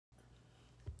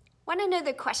Want to know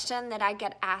the question that I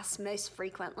get asked most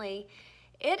frequently?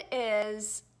 It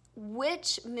is,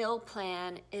 which meal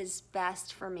plan is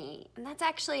best for me? And that's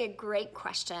actually a great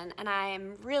question, and I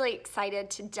am really excited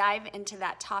to dive into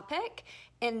that topic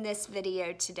in this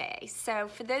video today. So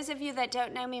for those of you that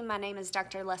don't know me, my name is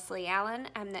Dr. Leslie Allen.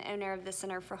 I'm the owner of the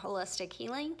Center for Holistic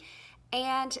Healing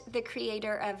and the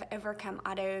creator of Overcome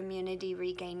Autoimmunity,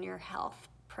 Regain Your Health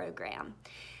program.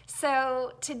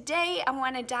 So today I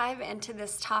want to dive into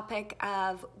this topic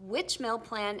of which meal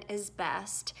plan is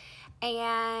best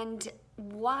and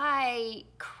why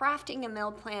crafting a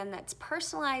meal plan that's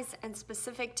personalized and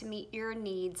specific to meet your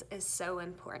needs is so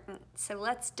important. So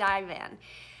let's dive in.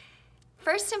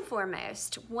 First and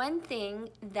foremost, one thing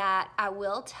that I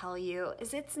will tell you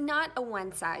is it's not a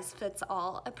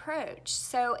one-size-fits-all approach.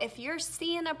 So if you're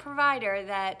seeing a provider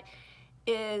that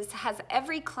has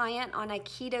every client on a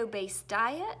keto-based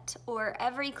diet, or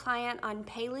every client on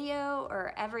paleo,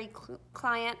 or every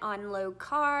client on low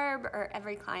carb, or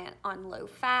every client on low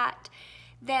fat,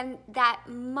 then that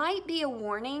might be a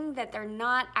warning that they're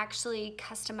not actually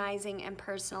customizing and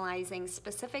personalizing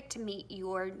specific to meet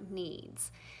your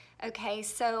needs. Okay,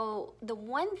 so the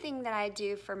one thing that I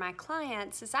do for my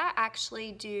clients is I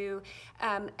actually do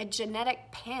a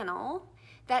genetic panel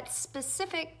that's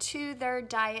specific to their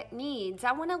diet needs.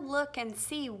 I want to look and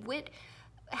see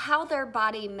how their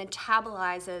body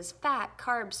metabolizes fat,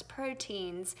 carbs,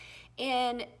 proteins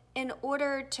in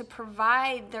order to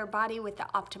provide their body with the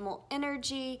optimal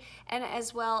energy and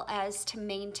as well as to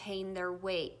maintain their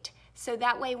weight. So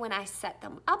that way when I set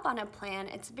them up on a plan,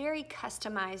 it's very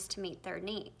customized to meet their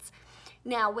needs.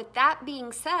 Now, with that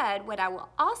being said, what I will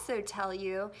also tell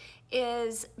you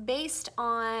is based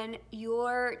on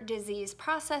your disease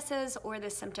processes or the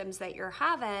symptoms that you're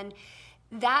having,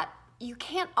 that you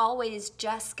can't always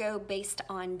just go based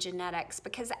on genetics,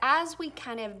 because as we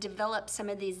kind of develop some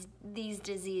of these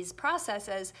disease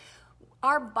processes,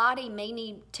 our body may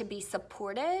need to be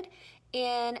supported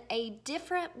in a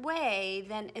different way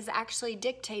than is actually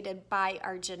dictated by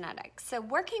our genetics. So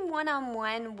working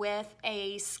one-on-one with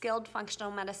a skilled functional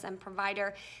medicine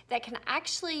provider that can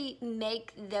actually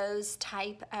make those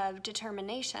type of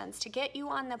determinations to get you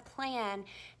on the plan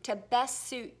to best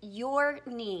suit your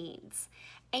needs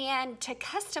and to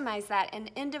customize that and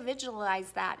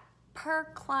individualize that per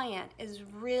client is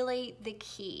really the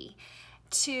key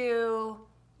to,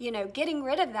 getting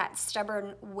rid of that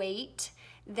stubborn weight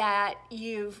that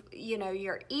you're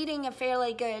eating a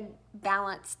fairly good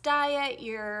balanced diet,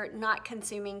 you're not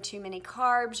consuming too many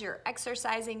carbs, you're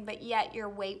exercising, but yet your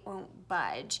weight won't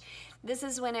budge. This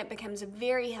is when it becomes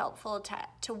very helpful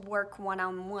to work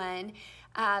one-on-one.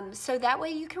 So that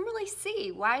way you can really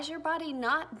see, why is your body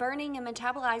not burning and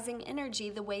metabolizing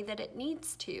energy the way that it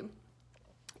needs to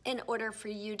in order for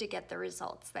you to get the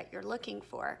results that you're looking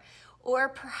for. Or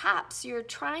perhaps you're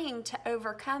trying to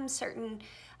overcome certain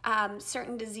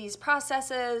disease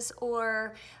processes,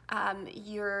 or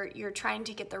you're trying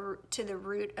to get to the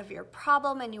root of your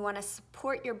problem and you want to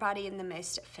support your body in the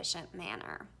most efficient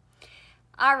manner.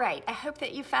 All right, I hope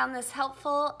that you found this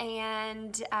helpful,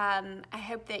 and I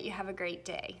hope that you have a great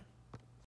day.